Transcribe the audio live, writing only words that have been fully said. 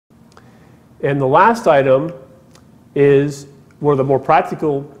And the last item is one of the more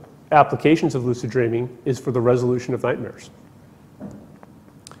practical applications of lucid dreaming is for the resolution of nightmares.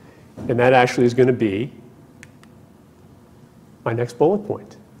 And that actually is going to be my next bullet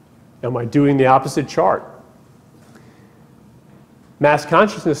point. Am I doing the opposite chart? Mass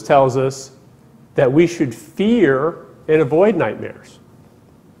consciousness tells us that we should fear and avoid nightmares.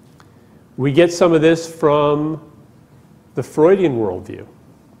 We get some of this from the Freudian worldview,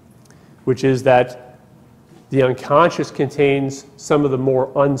 which is that the unconscious contains some of the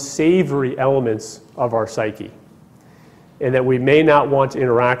more unsavory elements of our psyche, and that we may not want to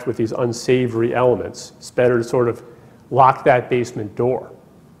interact with these unsavory elements. It's better to sort of lock that basement door.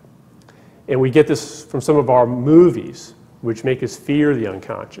 And we get this from some of our movies, which make us fear the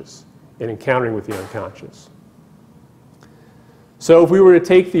unconscious and encountering with the unconscious. So if we were to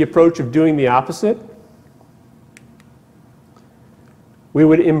take the approach of doing the opposite, we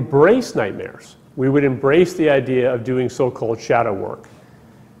would embrace nightmares. We would embrace the idea of doing so-called shadow work.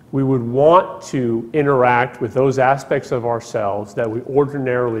 We would want to interact with those aspects of ourselves that we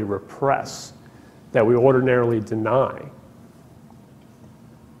ordinarily repress, that we ordinarily deny.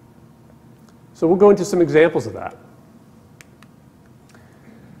 So we'll go into some examples of that.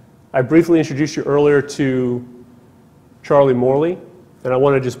 I briefly introduced you earlier to Charlie Morley, and I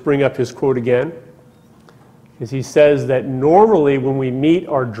want to just bring up his quote again. Because he says that normally when we meet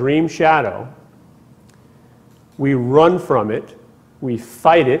our dream shadow, we run from it, we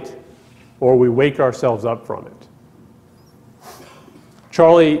fight it, or we wake ourselves up from it.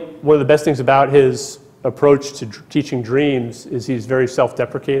 Charlie, one of the best things about his approach to teaching dreams is he's very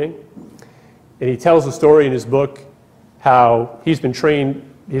self-deprecating. And he tells a story in his book how he's been training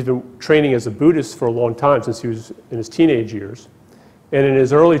as a Buddhist for a long time, since he was in his teenage years. And in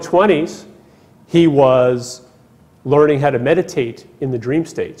his early 20s, he was learning how to meditate in the dream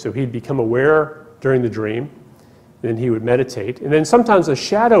state. So he'd become aware during the dream, then he would meditate. And then sometimes a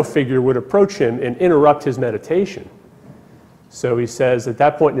shadow figure would approach him and interrupt his meditation. So he says at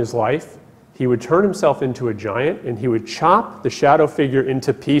that point in his life, he would turn himself into a giant and he would chop the shadow figure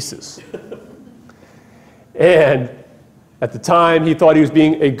into pieces. And at the time, he thought he was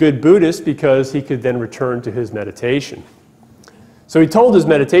being a good Buddhist because he could then return to his meditation. So he told his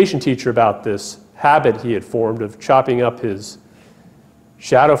meditation teacher about this habit he had formed of chopping up his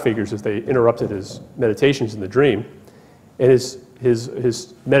shadow figures as they interrupted his meditations in the dream. And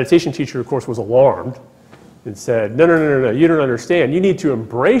his meditation teacher, of course, was alarmed and said, no, you don't understand. You need to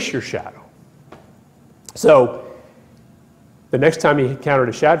embrace your shadow. So the next time he encountered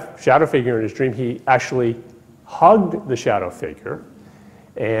a shadow figure in his dream, he actually hugged the shadow figure.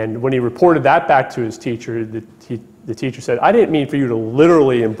 And when he reported that back to his teacher, the teacher said, I didn't mean for you to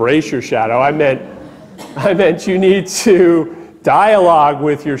literally embrace your shadow. I meant you need to dialogue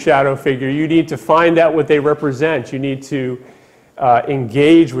with your shadow figure. You need to find out what they represent. You need to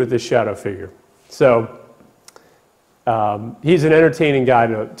engage with the shadow figure. So he's an entertaining guy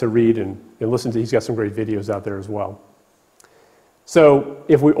to read and listen to. He's got some great videos out there as well. So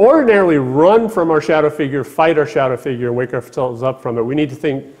if we ordinarily run from our shadow figure, fight our shadow figure, and wake ourselves up from it, we need to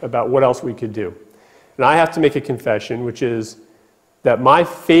think about what else we could do. And I have to make a confession, which is that my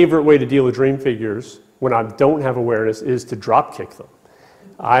favorite way to deal with dream figures when I don't have awareness is to drop kick them.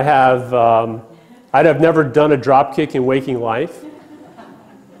 I'd have never done a drop kick in waking life,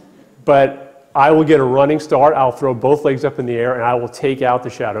 but I will get a running start. I'll throw both legs up in the air and I will take out the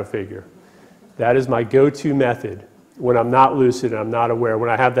shadow figure. That is my go-to method when I'm not lucid and I'm not aware, when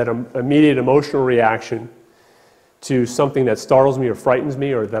I have that immediate emotional reaction to something that startles me or frightens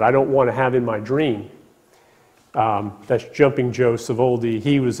me or that I don't want to have in my dream. That's Jumping Joe Savoldi.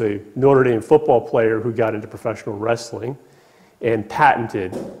 He was a Notre Dame football player who got into professional wrestling and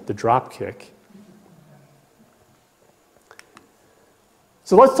patented the drop kick.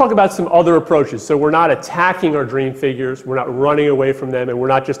 So let's talk about some other approaches. So we're not attacking our dream figures, we're not running away from them, and we're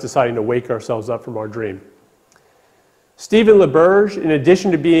not just deciding to wake ourselves up from our dream. Stephen LaBerge, in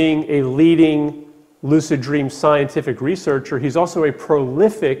addition to being a leading lucid dream scientific researcher, he's also a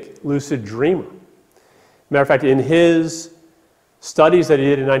prolific lucid dreamer. Matter of fact, in his studies that he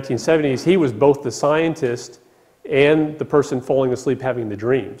did in the 1970s, he was both the scientist and the person falling asleep having the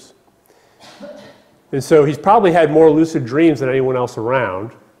dreams. And so he's probably had more lucid dreams than anyone else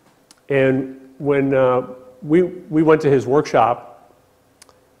around. And when we went to his workshop,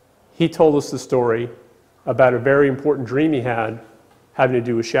 he told us the story about a very important dream he had having to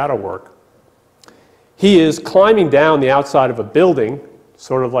do with shadow work. He is climbing down the outside of a building,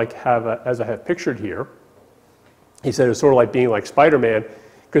 sort of like as I have pictured here. He said it was sort of like being like Spider-Man,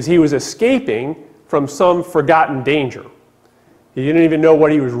 because he was escaping from some forgotten danger. He didn't even know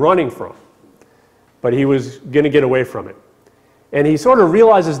what he was running from. but he was going to get away from it. And he sort of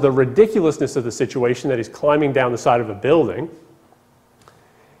realizes the ridiculousness of the situation, that he's climbing down the side of a building.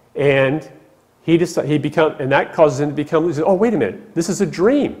 And that causes him to become, he says, oh, wait a minute, this is a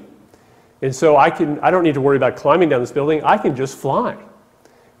dream. And so I don't need to worry about climbing down this building, I can just fly.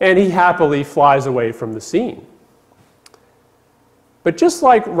 And he happily flies away from the scene. But just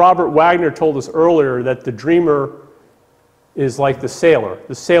like Robert Wagner told us earlier that the dreamer is like the sailor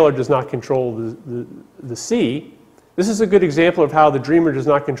does not control the sea, this is a good example of how the dreamer does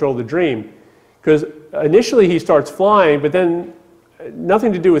not control the dream. Because initially he starts flying, but then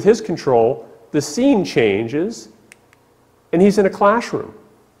nothing to do with his control, the scene changes, and he's in a classroom.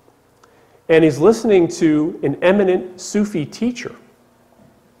 And he's listening to an eminent Sufi teacher.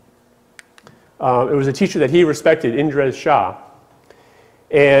 It was a teacher that he respected, Indrez Shah,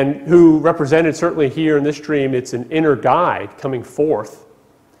 and who represented, certainly here in this dream, it's an inner guide coming forth.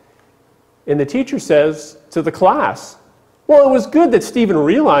 And the teacher says to the class, well, it was good that Stephen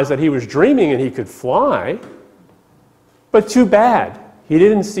realized that he was dreaming and he could fly, but too bad. He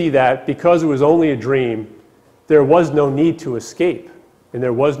didn't see that because it was only a dream, there was no need to escape, and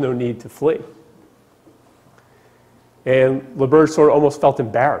there was no need to flee. And LeBurge sort of almost felt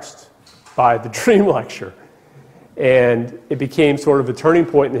embarrassed by the dream lecture. And it became sort of a turning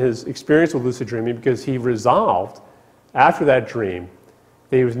point in his experience with lucid dreaming, because he resolved after that dream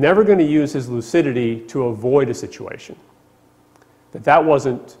that he was never going to use his lucidity to avoid a situation. That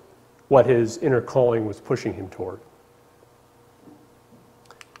wasn't what his inner calling was pushing him toward.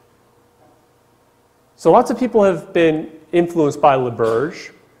 So lots of people have been influenced by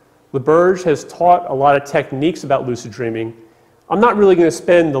LeBurge. LeBurge has taught a lot of techniques about lucid dreaming. I'm not really going to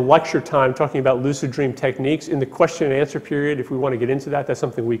spend the lecture time talking about lucid dream techniques. In the question and answer period, if we want to get into that, that's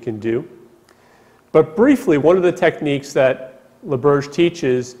something we can do. But briefly, one of the techniques that LeBurge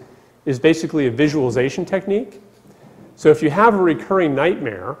teaches is basically a visualization technique. So if you have a recurring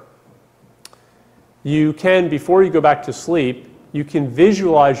nightmare, you can, before you go back to sleep, you can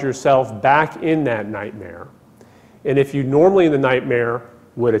visualize yourself back in that nightmare. And if you normally in the nightmare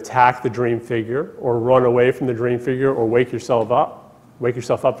would attack the dream figure or run away from the dream figure or wake yourself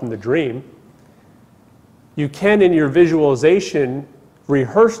up from the dream, you can, in your visualization,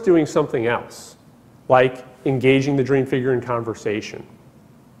 rehearse doing something else, like engaging the dream figure in conversation.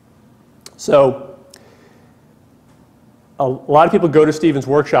 So a lot of people go to Stephen's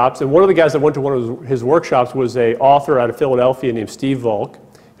workshops, and one of the guys that went to one of his workshops was an author out of Philadelphia named Steve Volk,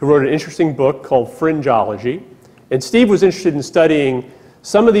 who wrote an interesting book called Fringeology. And Steve was interested in studying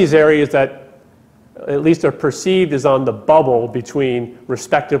some of these areas that at least are perceived as on the bubble between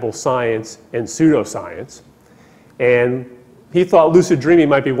respectable science and pseudoscience. And he thought lucid dreaming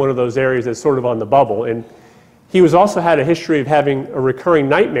might be one of those areas that's sort of on the bubble. And he also had a history of having a recurring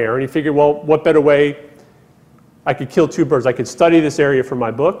nightmare, and he figured, well, what better way? I could kill two birds. I could study this area for my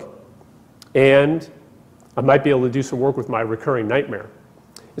book, and I might be able to do some work with my recurring nightmare.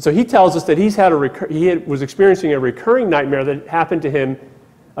 And so he tells us that he was experiencing a recurring nightmare that happened to him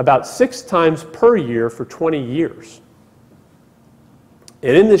about 6 times per year for 20 years.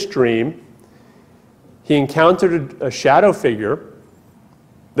 And in this dream, he encountered a shadow figure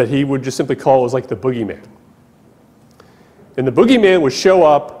that he would just simply call was like the boogeyman. And the boogeyman would show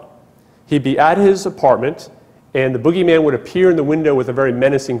up, he'd be at his apartment, and the boogeyman would appear in the window with a very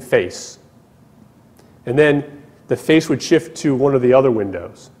menacing face. And then the face would shift to one of the other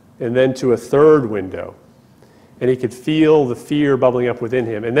windows, and then to a third window. And he could feel the fear bubbling up within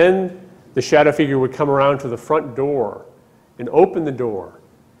him. And then the shadow figure would come around to the front door and open the door.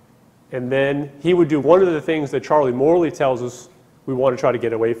 And then he would do one of the things that Charlie Morley tells us we want to try to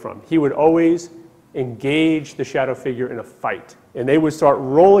get away from. He would always engage the shadow figure in a fight. And they would start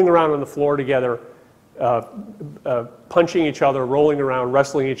rolling around on the floor together, punching each other, rolling around,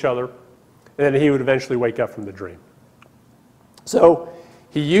 wrestling each other. And then he would eventually wake up from the dream. So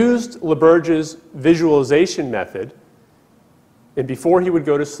he used LeBurge's visualization method, and before he would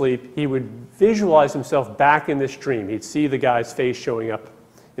go to sleep, he would visualize himself back in this dream. He'd see the guy's face showing up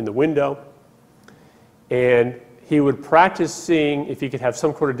in the window, and he would practice seeing if he could have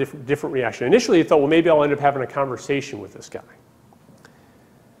some sort of different reaction. Initially, he thought, well, maybe I'll end up having a conversation with this guy.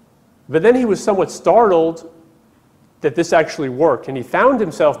 But then he was somewhat startled that this actually worked, and he found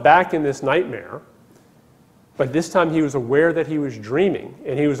himself back in this nightmare. But this time he was aware that he was dreaming,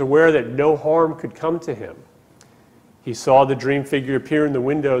 and he was aware that no harm could come to him. He saw the dream figure appear in the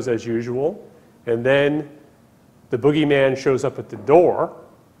windows as usual, and then the boogeyman shows up at the door,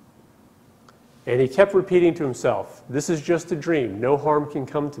 and he kept repeating to himself, this is just a dream, no harm can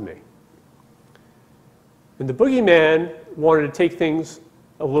come to me. And the boogeyman wanted to take things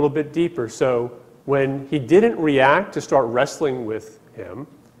a little bit deeper, so when he didn't react to start wrestling with him,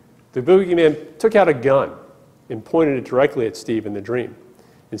 the boogeyman took out a gun and pointed it directly at Steve in the dream.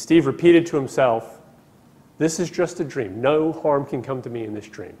 And Steve repeated to himself, "This is just a dream. No harm can come to me in this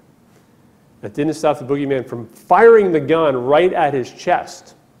dream." That didn't stop the boogeyman from firing the gun right at his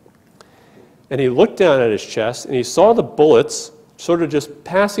chest. And he looked down at his chest and he saw the bullets sort of just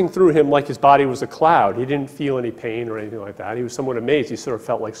passing through him like his body was a cloud. He didn't feel any pain or anything like that. He was somewhat amazed. He sort of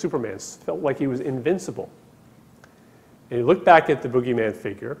felt like Superman, felt like he was invincible. And he looked back at the boogeyman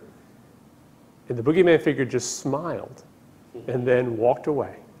figure, and the boogeyman figure just smiled and then walked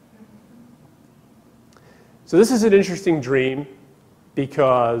away. So this is an interesting dream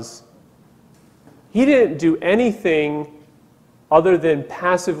because he didn't do anything other than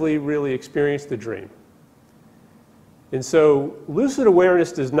passively really experience the dream. And so lucid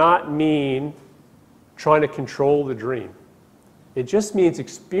awareness does not mean trying to control the dream. It just means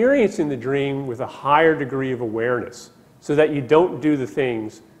experiencing the dream with a higher degree of awareness so that you don't do the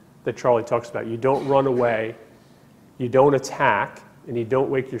things that Charlie talks about. You don't run away, you don't attack, and you don't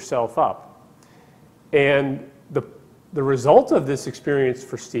wake yourself up. And the result of this experience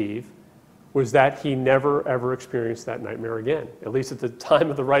for Steve was that he never, ever experienced that nightmare again. At least at the time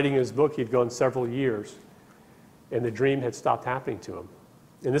of the writing of his book, he'd gone several years, and the dream had stopped happening to him.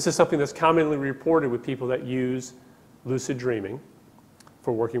 And this is something that's commonly reported with people that use lucid dreaming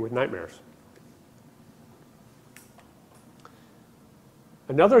for working with nightmares.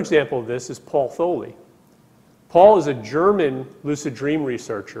 Another example of this is Paul Tholey. Paul is a German lucid dream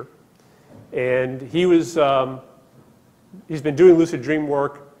researcher, and he's been doing lucid dream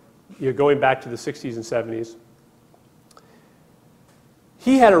work going back to the 60s and 70s.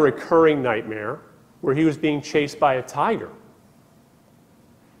 He had a recurring nightmare where he was being chased by a tiger.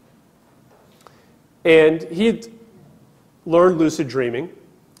 And he had learned lucid dreaming,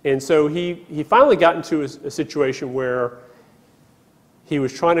 and so he finally got into a situation where he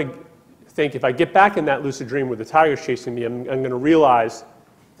was trying to think, if I get back in that lucid dream where the tiger's chasing me, I'm going to realize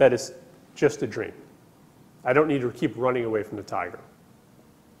that it's just a dream. I don't need to keep running away from the tiger.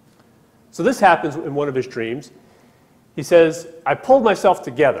 So this happens in one of his dreams. He says, I pulled myself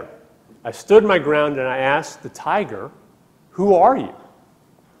together. I stood my ground and I asked the tiger, "Who are you?"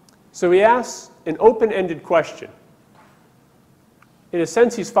 So he asks an open-ended question. In a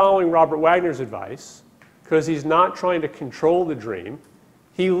sense, he's following Robert Wagner's advice because he's not trying to control the dream.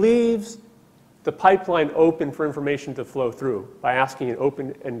 He leaves the pipeline open for information to flow through by asking an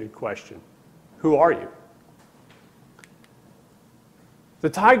open-ended question. Who are you? The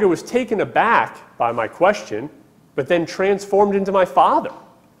tiger was taken aback by my question, but then transformed into my father.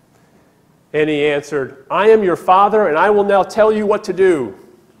 And he answered, I am your father, and I will now tell you what to do.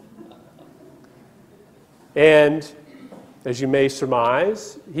 And as you may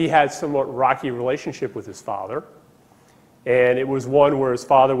surmise, he had a somewhat rocky relationship with his father. And it was one where his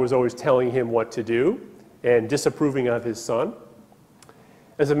father was always telling him what to do and disapproving of his son.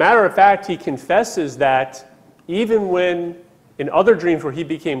 As a matter of fact, he confesses that even when in other dreams where he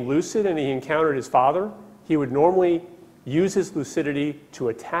became lucid and he encountered his father, he would normally use his lucidity to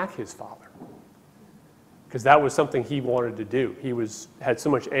attack his father, because that was something he wanted to do. He had so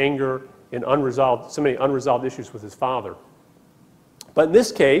much anger and so many unresolved issues with his father. But in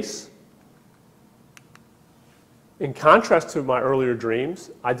this case, in contrast to my earlier dreams,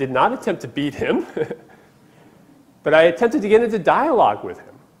 I did not attempt to beat him, but I attempted to get into dialogue with him.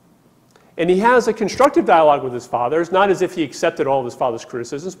 And he has a constructive dialogue with his father. It's not as if he accepted all of his father's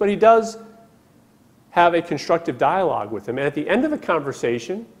criticisms, but he does have a constructive dialogue with him. And at the end of the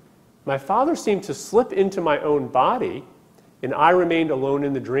conversation, my father seemed to slip into my own body, and I remained alone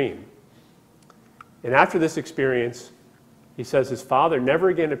in the dream. And after this experience, he says his father never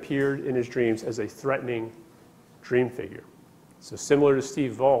again appeared in his dreams as a threatening dream figure. So similar to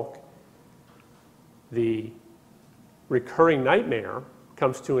Steve Volk, the recurring nightmare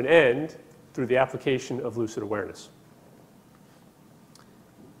comes to an end through the application of lucid awareness.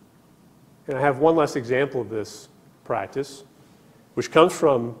 And I have one last example of this practice, which comes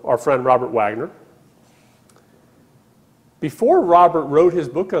from our friend Robert Wagner. Before Robert wrote his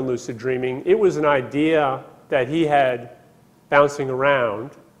book on lucid dreaming, it was an idea that he had bouncing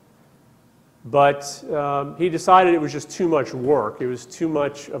around, but he decided it was just too much work. It was too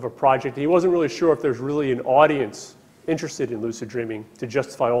much of a project. He wasn't really sure if there's really an audience interested in lucid dreaming to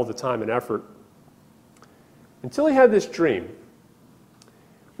justify all the time and effort. Until he had this dream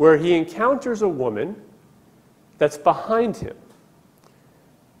where he encounters a woman that's behind him.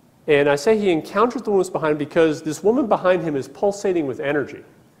 And I say he encounters the woman that's behind him because this woman behind him is pulsating with energy.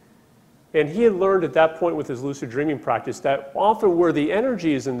 And he had learned at that point with his lucid dreaming practice that often where the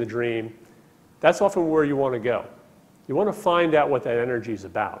energy is in the dream, that's often where you want to go. You want to find out what that energy is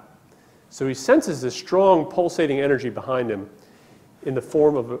about. So he senses this strong pulsating energy behind him in the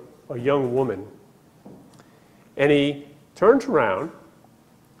form of a young woman. And he turns around.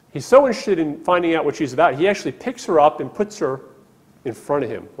 He's so interested in finding out what she's about, he actually picks her up and puts her in front of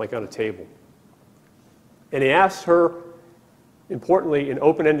him, like on a table. And he asks her, importantly, an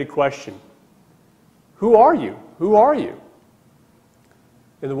open-ended question. Who are you? Who are you?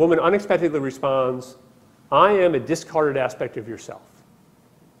 And the woman unexpectedly responds, I am a discarded aspect of yourself.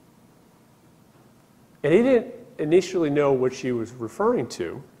 And he didn't initially know what she was referring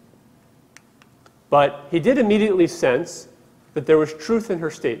to, but he did immediately sense that there was truth in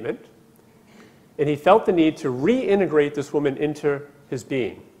her statement, and he felt the need to reintegrate this woman into his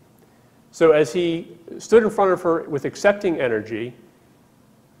being. So as he stood in front of her with accepting energy,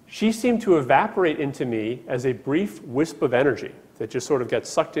 she seemed to evaporate into me as a brief wisp of energy that just sort of gets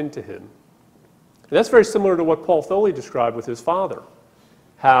sucked into him. And that's very similar to what Paul Foley described with his father,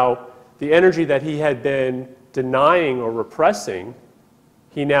 how the energy that he had been denying or repressing,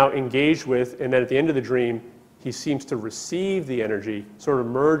 he now engaged with, and then at the end of the dream, he seems to receive the energy, sort of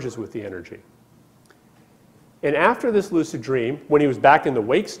merges with the energy. And after this lucid dream, when he was back in the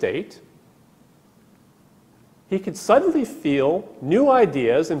wake state, he could suddenly feel new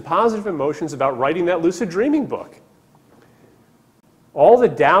ideas and positive emotions about writing that lucid dreaming book. All the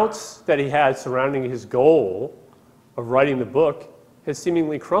doubts that he had surrounding his goal of writing the book had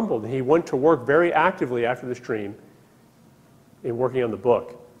seemingly crumbled. And he went to work very actively after this dream in working on the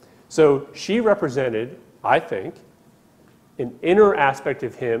book. So she represented, I think, an inner aspect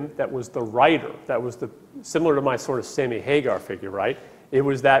of him that was the writer, that was similar to my sort of Sammy Hagar figure, right? It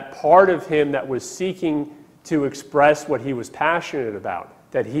was that part of him that was seeking to express what he was passionate about,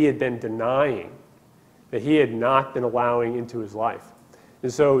 that he had been denying, that he had not been allowing into his life.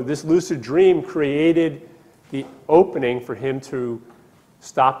 And so this lucid dream created the opening for him to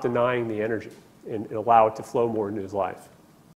stop denying the energy and allow it to flow more into his life.